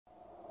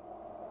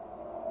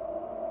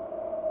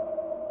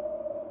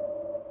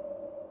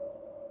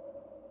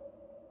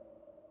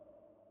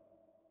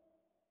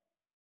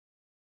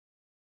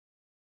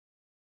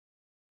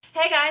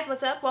Hey guys,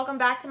 what's up? Welcome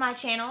back to my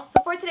channel.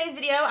 So for today's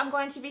video, I'm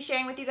going to be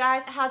sharing with you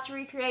guys how to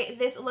recreate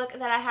this look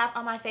that I have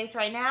on my face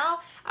right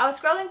now. I was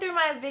scrolling through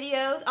my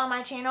videos on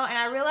my channel and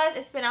I realized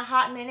it's been a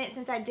hot minute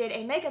since I did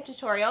a makeup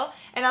tutorial,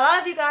 and a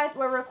lot of you guys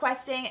were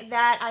requesting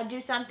that I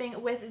do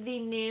something with the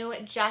new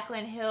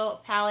Jaclyn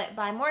Hill Palette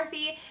by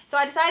Morphe. So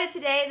I decided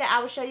today that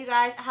I would show you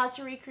guys how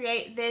to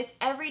recreate this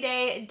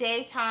everyday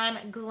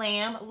daytime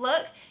glam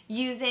look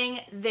using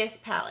this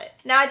palette.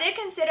 Now I did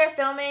consider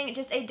filming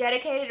just a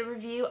dedicated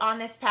review on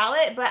this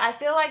palette, but I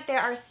feel like there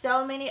are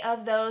so many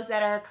of those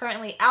that are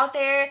currently out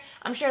there.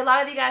 I'm sure a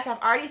lot of you guys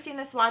have already seen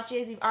the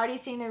swatches, you've already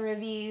seen the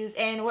reviews,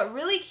 and what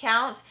really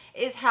counts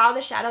is how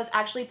the shadows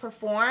actually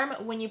perform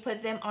when you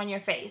put them on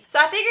your face. So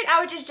I figured I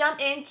would just jump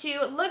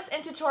into looks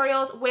and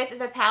tutorials with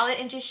the palette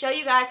and just show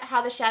you guys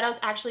how the shadows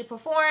actually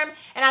perform.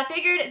 And I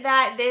figured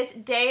that this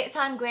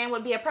daytime glam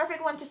would be a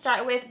perfect one to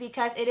start with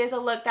because it is a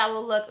look that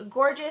will look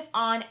gorgeous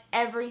on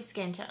every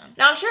skin tone.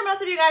 Now I'm sure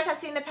most of you guys have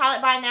seen the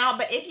palette by now,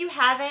 but if you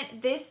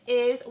haven't, this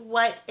is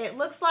what it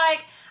looks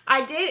like.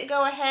 I did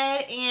go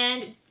ahead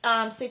and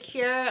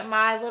secure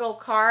my little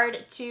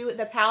card to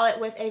the palette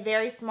with a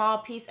very small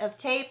piece of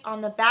tape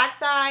on the back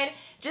side,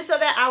 just so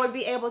that I would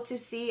be able to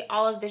see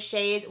all of the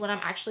shades when I'm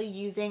actually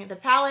using the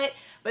palette.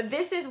 But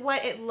this is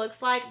what it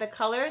looks like. The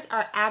colors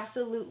are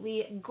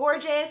absolutely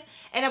gorgeous.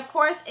 And of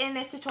course, in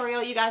this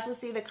tutorial, you guys will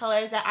see the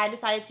colors that I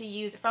decided to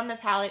use from the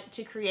palette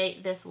to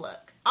create this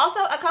look.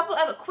 Also, a couple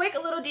of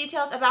quick little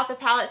details about the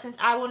palette since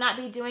I will not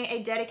be doing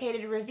a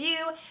dedicated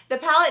review. The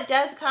palette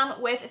does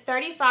come with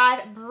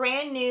 35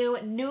 brand new,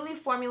 newly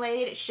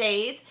formulated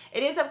shades.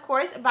 It is, of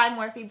course, by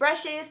Morphe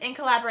brushes in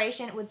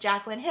collaboration with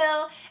Jaclyn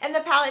Hill, and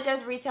the palette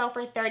does retail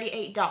for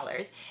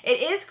 $38.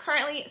 It is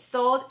currently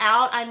sold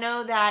out. I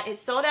know that it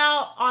sold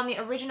out on the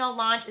original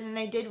launch, and then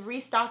they did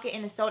restock it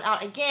and it sold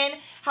out again.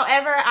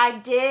 However, I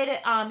did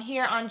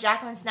hear on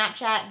Jaclyn's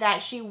Snapchat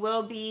that she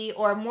will be,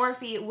 or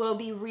Morphe will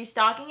be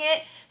restocking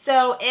it.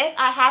 So if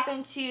I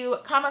happen to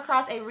come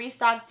across a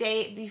restock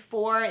date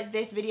before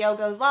this video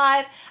goes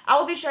live, I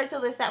will be sure to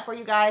list that for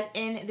you guys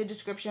in the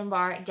description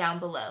bar down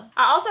below.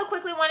 I also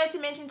quickly wanted to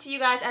mention to you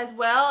guys as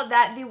well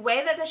that the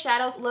way that the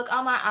shadows look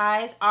on my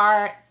eyes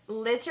are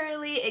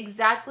literally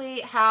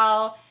exactly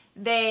how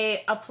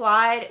they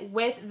applied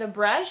with the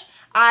brush.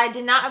 I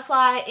did not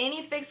apply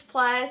any Fix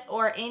Plus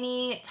or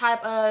any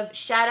type of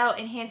shadow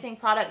enhancing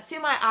product to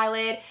my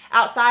eyelid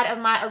outside of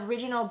my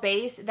original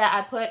base that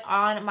I put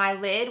on my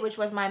lid, which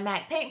was my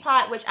matte paint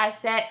pot, which I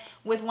set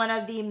with one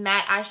of the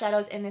matte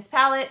eyeshadows in this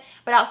palette.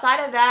 But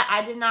outside of that,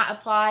 I did not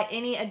apply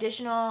any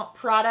additional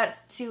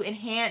products to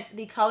enhance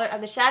the color of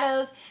the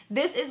shadows.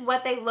 This is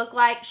what they look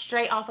like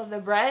straight off of the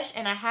brush,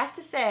 and I have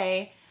to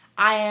say,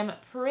 I am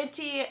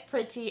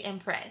pretty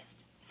impressed.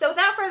 So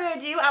without further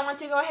ado, I want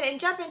to go ahead and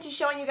jump into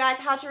showing you guys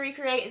how to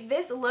recreate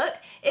this look.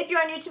 If you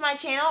are new to my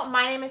channel,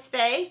 my name is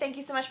Faye. Thank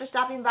you so much for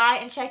stopping by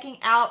and checking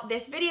out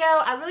this video.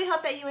 I really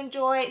hope that you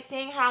enjoy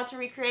seeing how to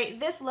recreate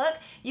this look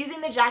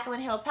using the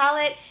Jaclyn Hill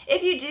palette.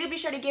 If you do, be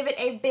sure to give it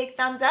a big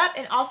thumbs up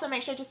and also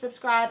make sure to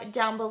subscribe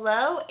down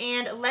below.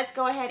 And let's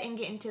go ahead and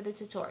get into the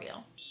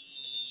tutorial.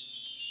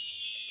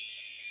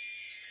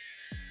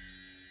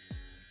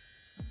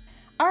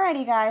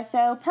 Alrighty guys,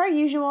 so per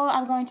usual,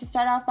 I'm going to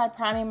start off by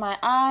priming my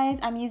eyes.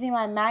 I'm using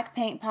my MAC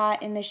paint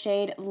pot in the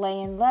shade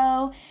Laying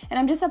Low, and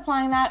I'm just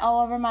applying that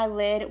all over my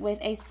lid with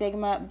a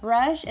Sigma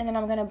brush, and then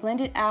I'm going to blend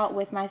it out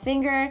with my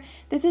finger.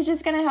 This is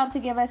just going to help to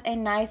give us a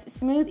nice,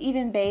 smooth,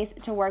 even base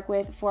to work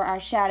with for our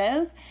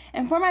shadows.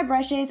 And for my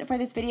brushes for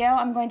this video,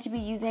 I'm going to be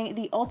using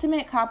the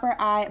Ultimate Copper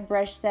Eye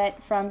brush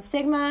set from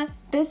Sigma.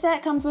 This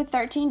set comes with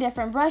 13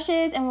 different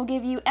brushes and will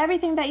give you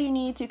everything that you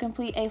need to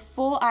complete a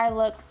full eye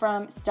look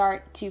from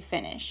start to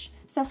finish.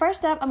 So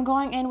first up, I'm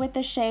going in with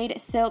the shade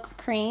Silk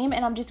Cream,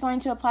 and I'm just going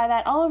to apply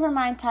that all over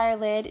my entire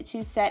lid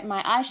to set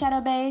my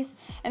eyeshadow base.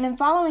 And then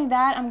following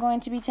that, I'm going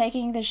to be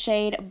taking the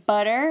shade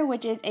Butter,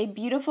 which is a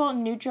beautiful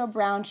neutral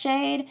brown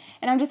shade,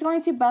 and I'm just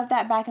going to buff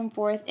that back and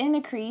forth in the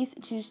crease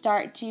to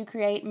start to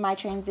create my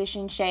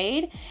transition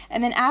shade.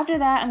 And then after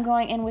that, I'm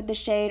going in with the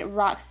shade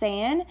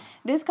Roxanne.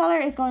 This color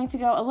is going to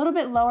go a little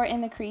bit lower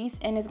in the crease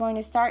and is going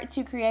to start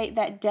to create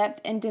that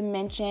depth and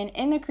dimension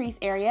in the crease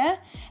area.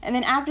 And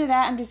then after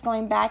that, I'm just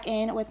going back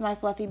in with my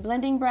fluffy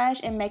blending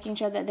brush and making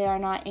sure that there are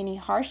not any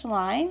harsh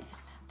lines.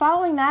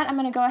 Following that, I'm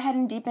going to go ahead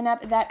and deepen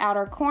up that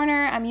outer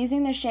corner. I'm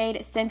using the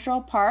shade Central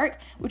Park,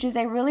 which is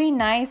a really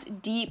nice,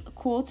 deep,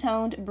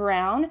 cool-toned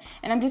brown.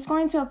 And I'm just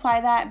going to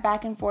apply that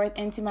back and forth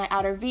into my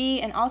outer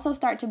V and also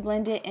start to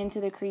blend it into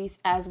the crease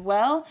as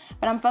well.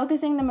 But I'm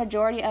focusing the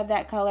majority of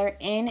that color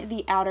in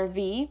the outer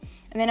V.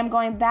 And then I'm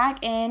going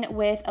back in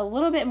with a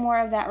little bit more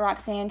of that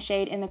Roxanne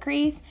shade in the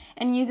crease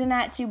and using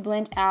that to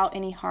blend out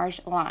any harsh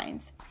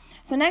lines.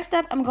 So next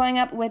up, I'm going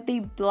up with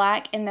the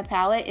black in the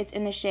palette. It's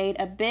in the shade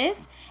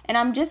Abyss, and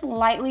I'm just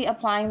lightly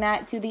applying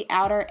that to the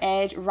outer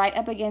edge right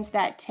up against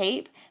that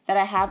tape that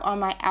I have on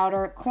my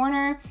outer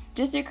corner,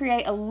 just to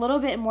create a little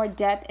bit more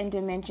depth and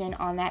dimension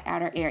on that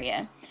outer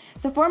area.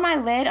 So for my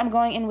lid, I'm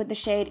going in with the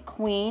shade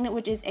Queen,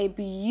 which is a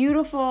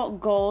beautiful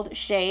gold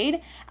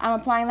shade. I'm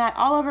applying that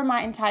all over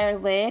my entire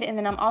lid, and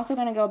then I'm also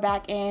going to go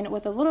back in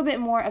with a little bit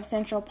more of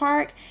Central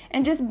Park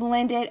and just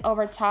blend it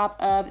over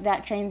top of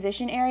that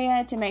transition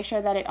area to make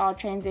sure that it all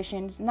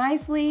transitions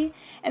nicely.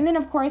 And then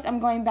of course I'm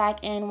going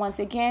back in once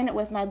again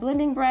with my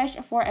blending brush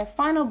for a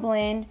final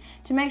blend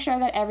to make sure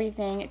that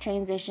everything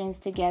transitions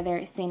together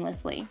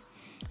seamlessly.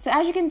 So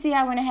as you can see,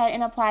 I went ahead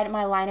and applied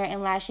my liner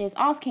and lashes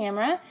off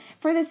camera.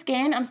 For the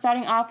skin, I'm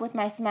starting off with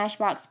my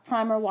Smashbox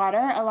Primer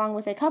Water along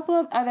with a couple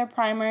of other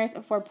primers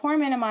for pore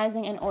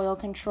minimizing and oil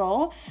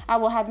control. I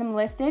will have them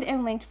listed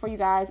and linked for you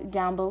guys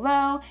down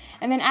below.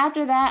 And then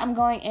after that, I'm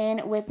going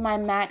in with my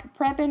MAC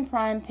Prep and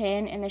Prime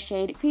pen in the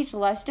shade Peach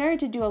Luster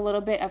to do a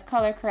little bit of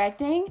color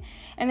correcting.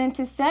 And then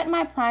to set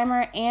my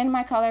primer and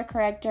my color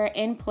corrector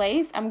in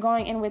place, I'm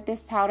going in with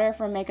this powder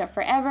from Makeup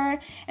Forever.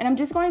 And I'm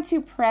just going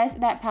to press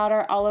that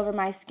powder all over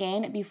my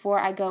skin before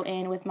I go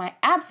in with my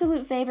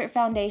absolute favorite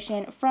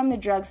foundation from the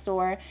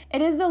drugstore.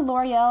 It is the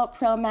L'Oreal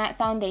Pro Matte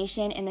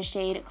Foundation in the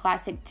shade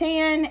Classic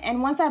Tan.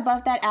 And once I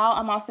buff that out,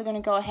 I'm also going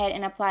to go ahead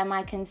and apply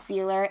my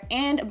concealer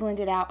and blend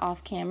it out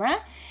off camera.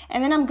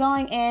 And then I'm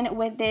going in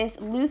with this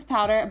loose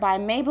powder by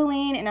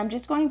Maybelline, and I'm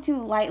just going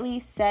to lightly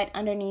set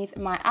underneath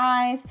my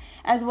eyes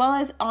as well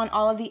as on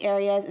all of the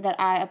areas that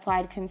I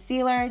applied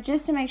concealer,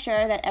 just to make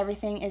sure that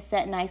everything is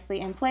set nicely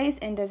in place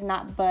and does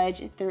not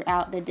budge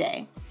throughout the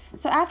day.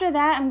 So after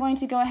that, I'm going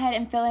to go ahead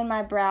and fill in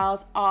my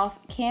brows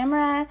off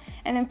camera,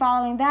 and then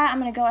following that,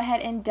 I'm going to go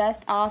ahead and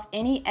dust off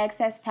any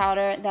excess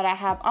powder that I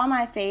have on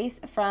my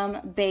face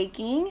from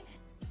baking.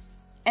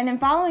 And then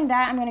following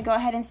that, I'm going to go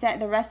ahead and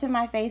set the rest of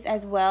my face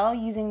as well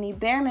using the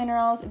Bare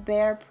Minerals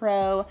Bare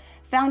Pro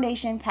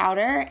foundation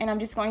powder, and I'm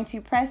just going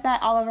to press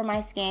that all over my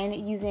skin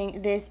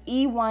using this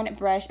E1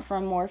 brush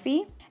from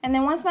Morphe. And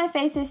then once my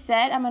face is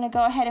set, I'm going to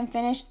go ahead and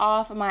finish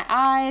off my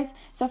eyes.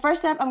 So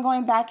first up, I'm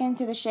going back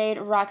into the shade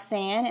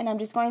Roxanne, and I'm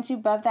just going to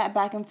buff that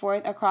back and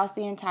forth across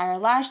the entire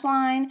lash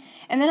line.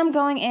 And then I'm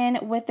going in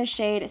with the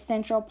shade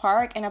Central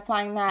Park and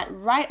applying that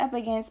right up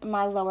against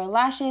my lower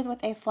lashes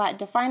with a flat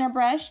definer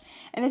brush.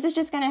 And this is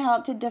just going to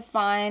help to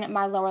define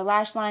my lower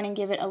lash line and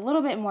give it a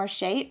little bit more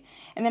shape.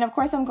 And then of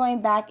course I'm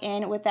going back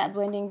in with that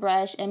blending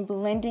brush and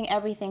blending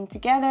everything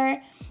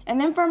together. And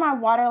then for my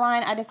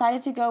waterline, I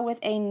decided to go with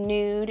a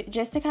nude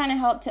just to kind of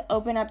help to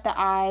open up the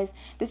eyes.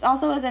 This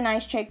also is a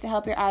nice trick to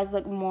help your eyes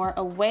look more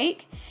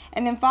awake.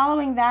 And then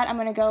following that, I'm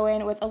going to go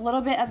in with a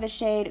little bit of the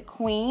shade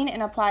Queen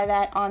and apply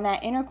that on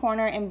that inner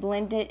corner and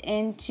blend it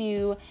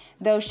into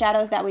those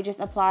shadows that we just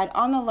applied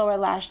on the lower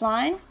lash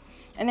line.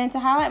 And then to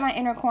highlight my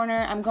inner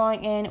corner, I'm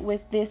going in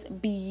with this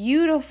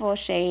beautiful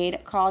shade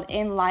called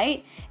In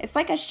Light. It's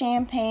like a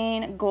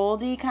champagne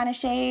goldy kind of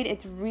shade.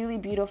 It's really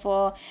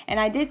beautiful.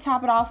 And I did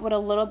top it off with a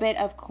little bit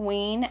of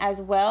Queen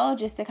as well,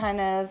 just to kind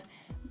of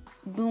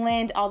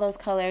blend all those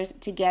colors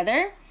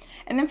together.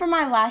 And then for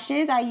my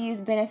lashes, I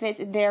use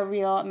Benefit's They're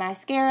Real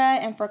mascara,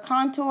 and for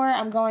contour,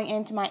 I'm going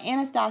into my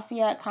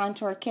Anastasia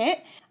contour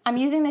kit. I'm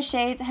using the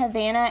shades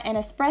Havana and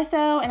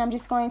Espresso, and I'm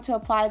just going to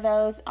apply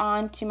those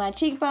onto my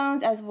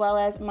cheekbones as well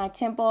as my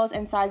temples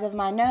and sides of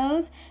my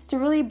nose to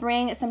really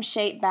bring some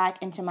shape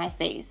back into my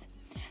face.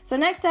 So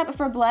next up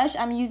for blush,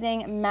 I'm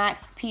using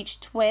MAC's Peach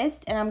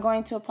Twist, and I'm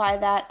going to apply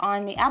that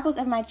on the apples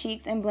of my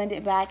cheeks and blend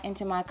it back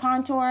into my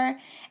contour.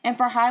 And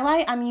for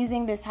highlight, I'm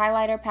using this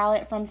highlighter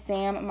palette from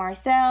Sam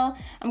Marcel.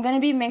 I'm going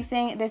to be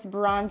mixing this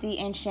bronzy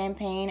and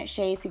champagne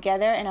shade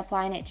together and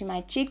applying it to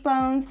my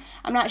cheekbones.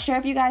 I'm not sure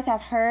if you guys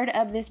have heard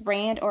of this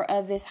brand or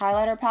of this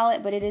highlighter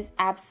palette, but it is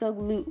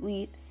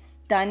absolutely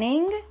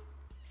stunning.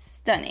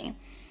 Stunning.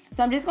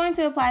 So I'm just going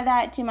to apply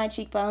that to my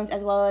cheekbones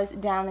as well as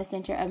down the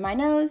center of my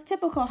nose,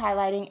 typical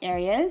highlighting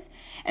areas.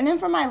 And then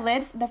for my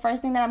lips, the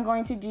first thing that I'm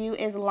going to do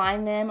is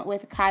line them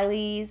with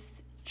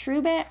Kylie's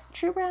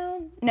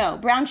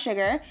Brown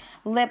Sugar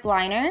lip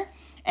liner.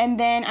 And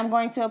then I'm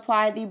going to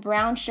apply the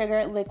Brown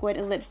Sugar liquid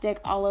lipstick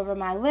all over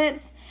my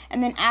lips.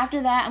 And then after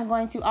that, I'm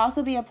going to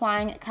also be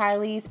applying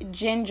Kylie's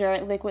Ginger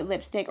liquid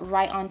lipstick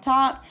right on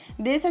top.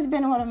 This has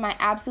been one of my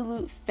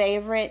absolute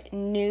favorite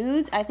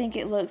nudes. I think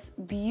it looks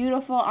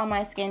beautiful on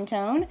my skin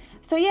tone.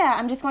 So yeah,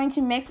 I'm just going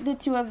to mix the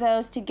two of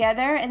those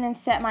together and then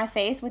set my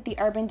face with the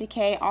Urban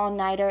Decay All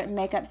Nighter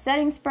Makeup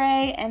Setting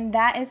Spray, and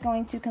that is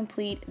going to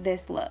complete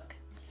this look.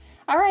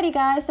 Alrighty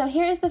guys, so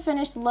here is the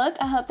finished look.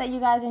 I hope that you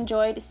guys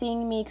enjoyed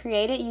seeing me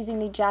create it using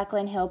the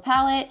Jaclyn Hill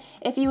palette.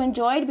 If you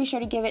enjoyed, be sure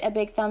to give it a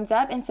big thumbs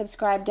up and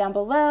subscribe down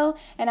below.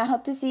 And I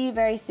hope to see you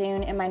very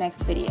soon in my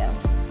next video.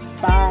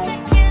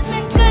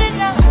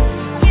 Bye.